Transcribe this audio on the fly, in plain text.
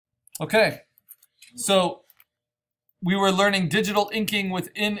Okay, so we were learning digital inking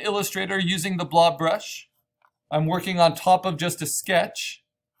within Illustrator using the blob brush. I'm working on top of just a sketch,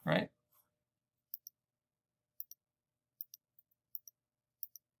 right?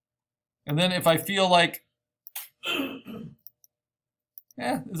 And then if I feel like,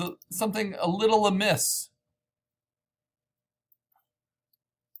 there's something a little amiss,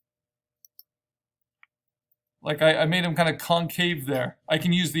 like I made them kind of concave there, I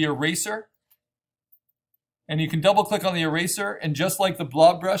can use the eraser. And you can double click on the eraser, and just like the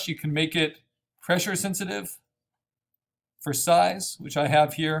blob brush, you can make it pressure sensitive for size, which I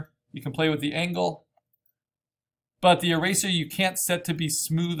have here. You can play with the angle. But the eraser you can't set to be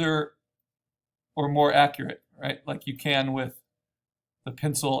smoother or more accurate, right? Like you can with the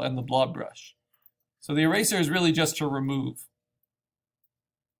pencil and the blob brush. So the eraser is really just to remove.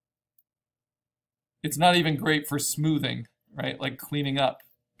 It's not even great for smoothing, right? Like cleaning up,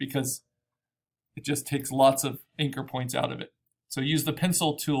 because it just takes lots of anchor points out of it. So use the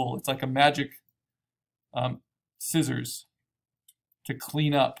pencil tool. It's like a magic scissors to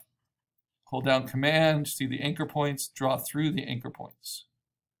clean up. Hold down Command, see the anchor points, draw through the anchor points.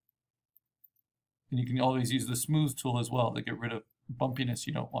 And you can always use the smooth tool as well to get rid of bumpiness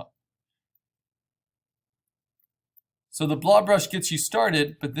you don't want. So the blob brush gets you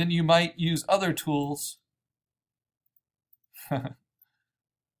started, but then you might use other tools to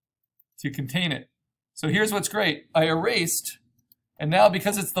contain it. So here's what's great. I erased, and now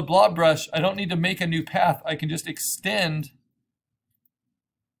because it's the blob brush, I don't need to make a new path. I can just extend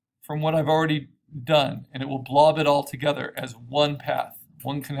from what I've already done, and it will blob it all together as one path,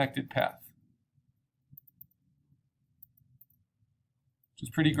 one connected path. Which is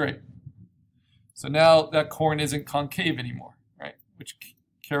pretty great. So now that corn isn't concave anymore, right? Which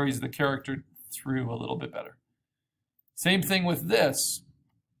carries the character through a little bit better. Same thing with this.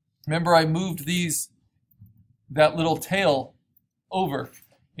 Remember, I moved that little tail over,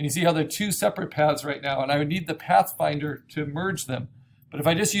 and you see how they're two separate paths right now, and I would need the pathfinder to merge them. But if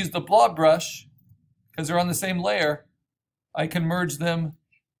I just use the blob brush, because they're on the same layer, I can merge them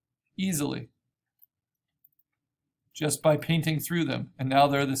easily just by painting through them, and now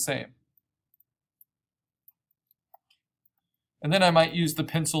they're the same. And then I might use the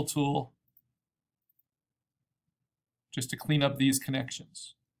pencil tool just to clean up these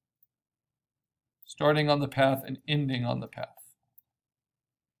connections, starting on the path and ending on the path.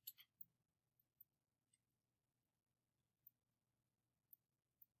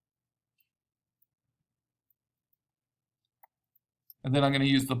 And then I'm going to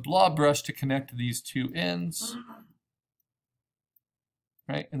use the blob brush to connect these two ends,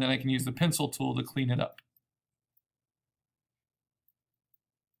 right? And then I can use the pencil tool to clean it up.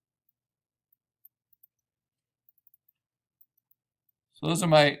 So those are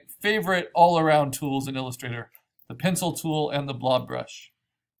my favorite all-around tools in Illustrator, the pencil tool and the blob brush,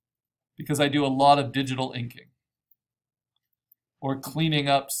 because I do a lot of digital inking or cleaning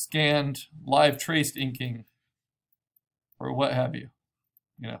up scanned live traced inking or what have you,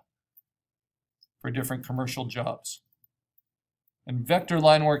 for different commercial jobs. And vector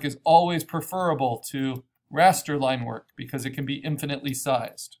line work is always preferable to raster line work because it can be infinitely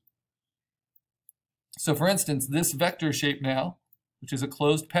sized. So for instance, this vector shape now, which is a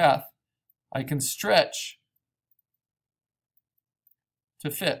closed path, I can stretch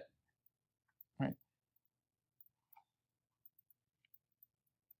to fit, right?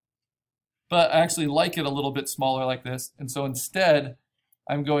 But I actually like it a little bit smaller like this, and so instead,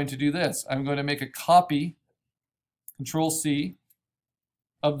 I'm going to do this. I'm going to make a copy, Control-C,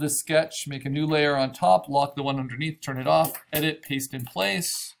 of the sketch, make a new layer on top, lock the one underneath, turn it off, edit, paste in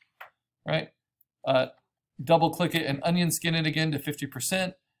place, right? Double click it and onion skin it again to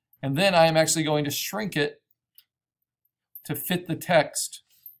 50%. And then I am actually going to shrink it to fit the text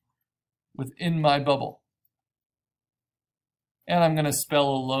within my bubble. And I'm going to spell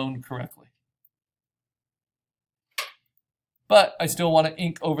alone correctly. But I still want to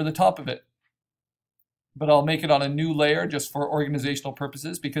ink over the top of it. But I'll make it on a new layer just for organizational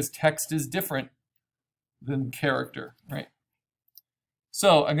purposes because text is different than character, right?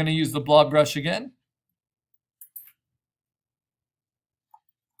 So I'm going to use the blob brush again.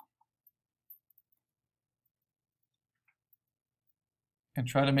 And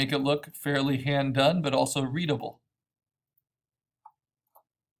try to make it look fairly hand done, but also readable.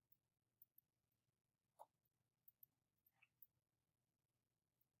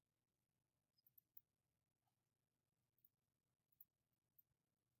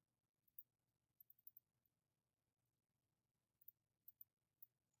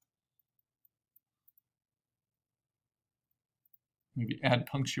 Maybe add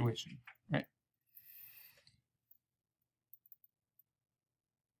punctuation, right?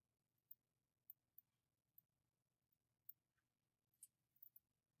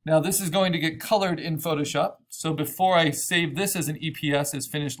 Now this is going to get colored in Photoshop. So before I save this as an EPS, as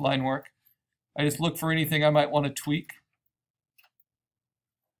finished line work, I just look for anything I might want to tweak.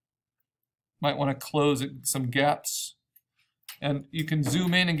 Might want to close some gaps. And you can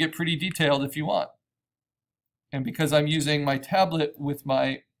zoom in and get pretty detailed if you want. And because I'm using my tablet with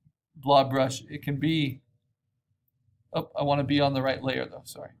my blob brush, it can be, oh, I want to be on the right layer though,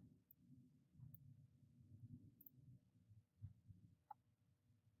 sorry.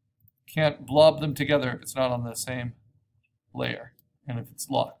 Can't blob them together if it's not on the same layer and if it's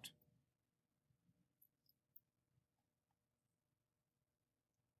locked.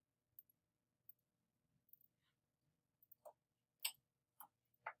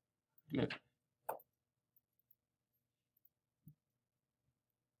 Good.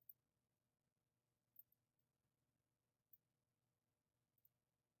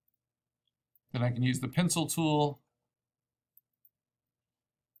 Then I can use the pencil tool,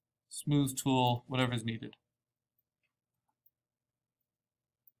 smooth tool, whatever is needed.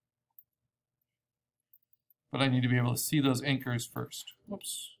 But I need to be able to see those anchors first.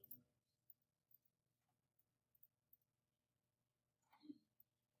 Whoops.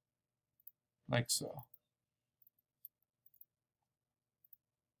 Like so.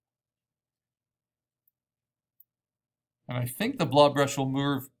 And I think the blob brush will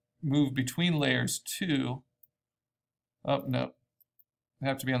move between layers too. Oh, no. They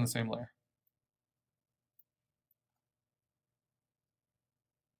have to be on the same layer.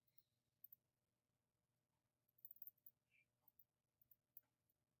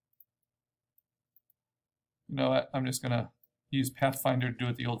 You know what? I'm just going to use Pathfinder to do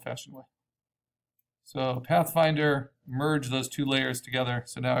it the old-fashioned way. So Pathfinder, merge those two layers together.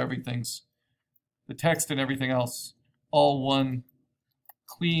 So now everything's, the text and everything else, all one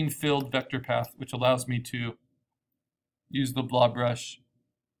clean filled vector path, which allows me to use the blob brush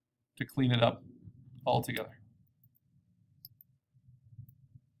to clean it up all together.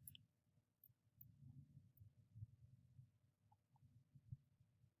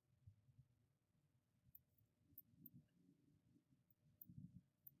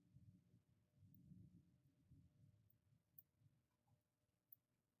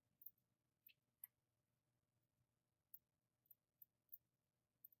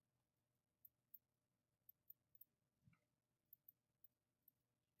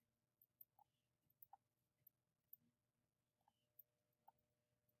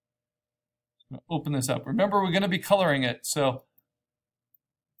 Open this up. Remember, we're going to be coloring it, so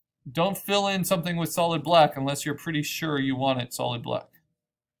don't fill in something with solid black unless you're pretty sure you want it solid black.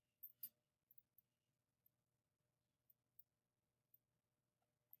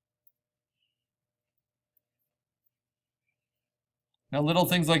 Now, little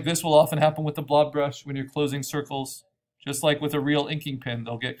things like this will often happen with the blob brush when you're closing circles. Just like with a real inking pen,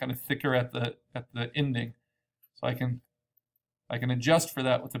 they'll get kind of thicker at the ending. So I can adjust for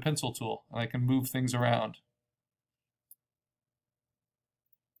that with the pencil tool, and I can move things around.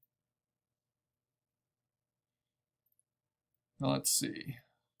 Now let's see.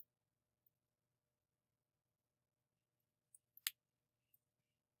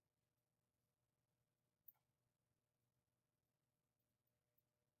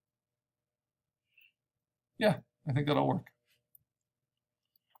 Yeah, I think that'll work.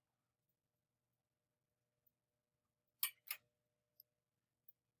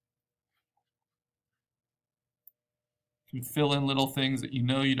 You can fill in little things that you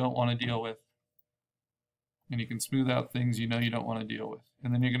know you don't want to deal with. And you can smooth out things you know you don't want to deal with.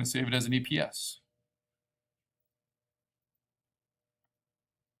 And then you're going to save it as an EPS.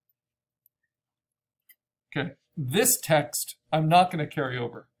 Okay, this text I'm not going to carry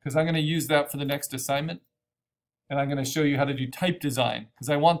over because I'm going to use that for the next assignment. And I'm going to show you how to do type design because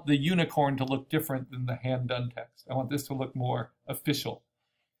I want the unicorn to look different than the hand-done text. I want this to look more official.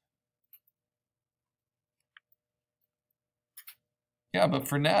 Yeah, but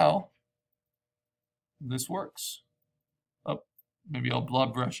for now, this works. Oh, maybe I'll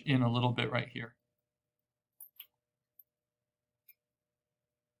blob brush in a little bit right here.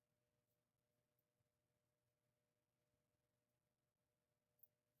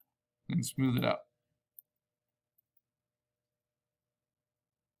 And smooth it out.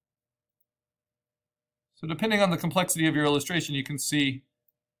 So depending on the complexity of your illustration, you can see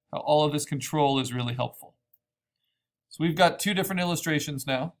how all of this control is really helpful. So we've got two different illustrations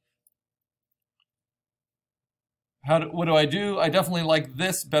now. What do? I definitely like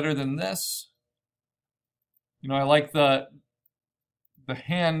this better than this. You know, I like the the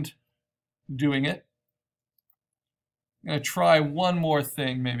hand doing it. I'm going to try one more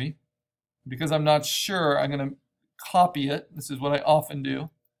thing maybe. Because I'm not sure, I'm going to copy it. This is what I often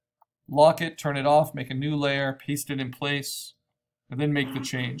do. Lock it, turn it off, make a new layer, paste it in place, and then make the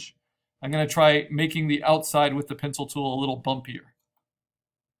change. I'm going to try making the outside with the pencil tool a little bumpier.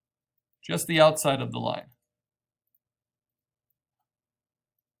 Just the outside of the line.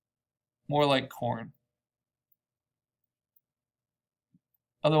 More like corn.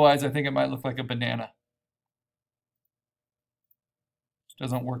 Otherwise, I think it might look like a banana. Which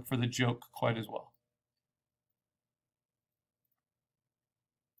doesn't work for the joke quite as well.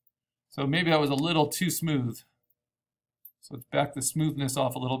 So maybe I was a little too smooth. So let's back the smoothness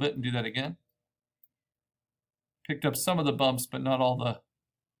off a little bit and do that again. Picked up some of the bumps, but not all the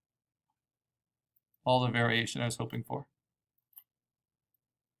variation I was hoping for.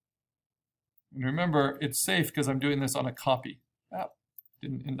 And remember, it's safe because I'm doing this on a copy. Ah,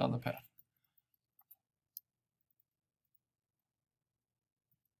 didn't end on the path.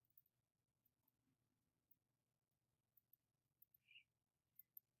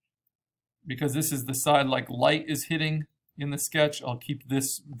 Because this is the side like light is hitting in the sketch, I'll keep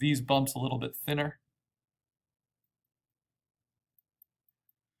these bumps a little bit thinner.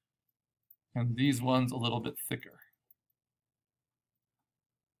 And these ones a little bit thicker.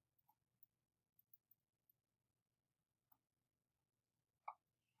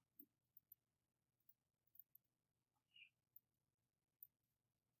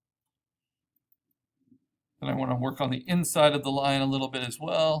 Then I want to work on the inside of the line a little bit as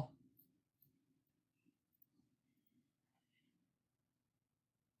well.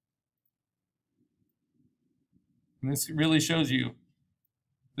 And this really shows you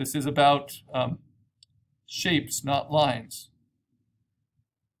this is about shapes, not lines.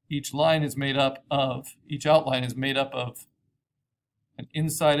 Each line is made up of, each outline is made up of an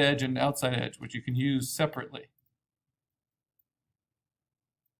inside edge and an outside edge, which you can use separately.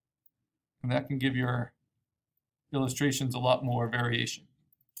 And that can give your illustrations a lot more variation.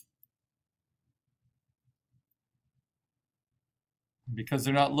 Because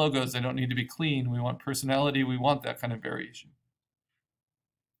they're not logos, they don't need to be clean. We want personality, we want that kind of variation.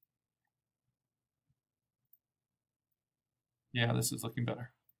 Yeah, this is looking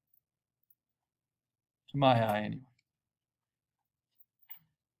better. To my eye, anyway.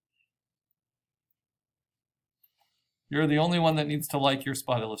 You're the only one that needs to like your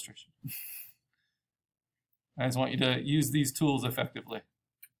spot illustration. I just want you to use these tools effectively.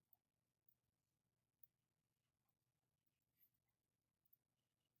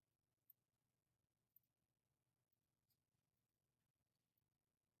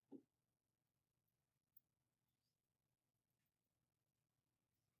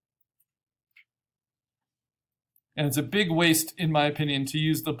 And it's a big waste, in my opinion, to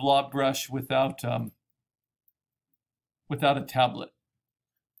use the blob brush without a tablet.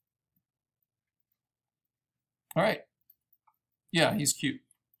 All right. Yeah, he's cute.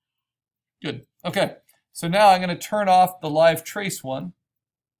 Good. Okay. So now I'm going to turn off the live trace one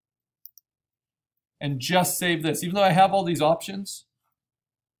and just save this. Even though I have all these options,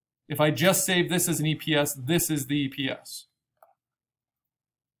 if I just save this as an EPS, this is the EPS.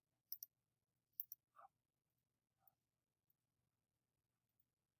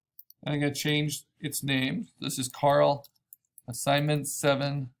 I'm going to change its name. This is Karl, Assignment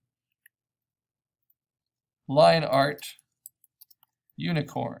 7, Line Art,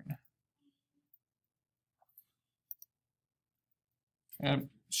 Unicorn. And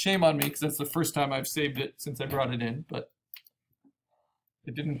shame on me, because that's the first time I've saved it since I brought it in, but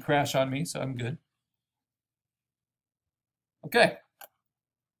it didn't crash on me, so I'm good. Okay,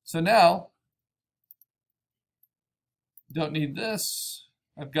 so now, don't need this.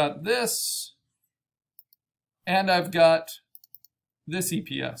 I've got this, and I've got this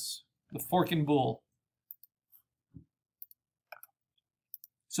EPS, the fork and bull.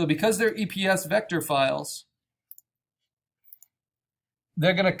 So because they're EPS vector files,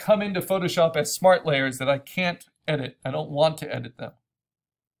 they're going to come into Photoshop as smart layers that I can't edit. I don't want to edit them.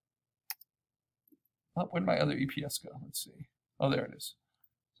 Oh, where'd my other EPS go? Let's see. Oh, there it is.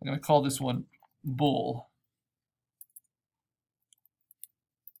 So I'm going to call this one bull.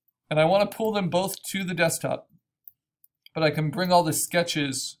 And I want to pull them both to the desktop, but I can bring all the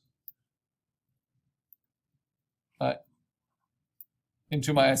sketches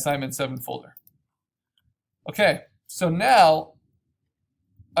into my Assignment 7 folder. Okay, so now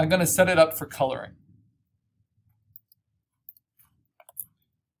I'm going to set it up for coloring.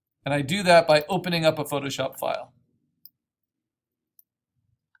 And I do that by opening up a Photoshop file.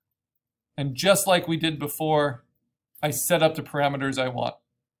 And just like we did before I set up the parameters I want.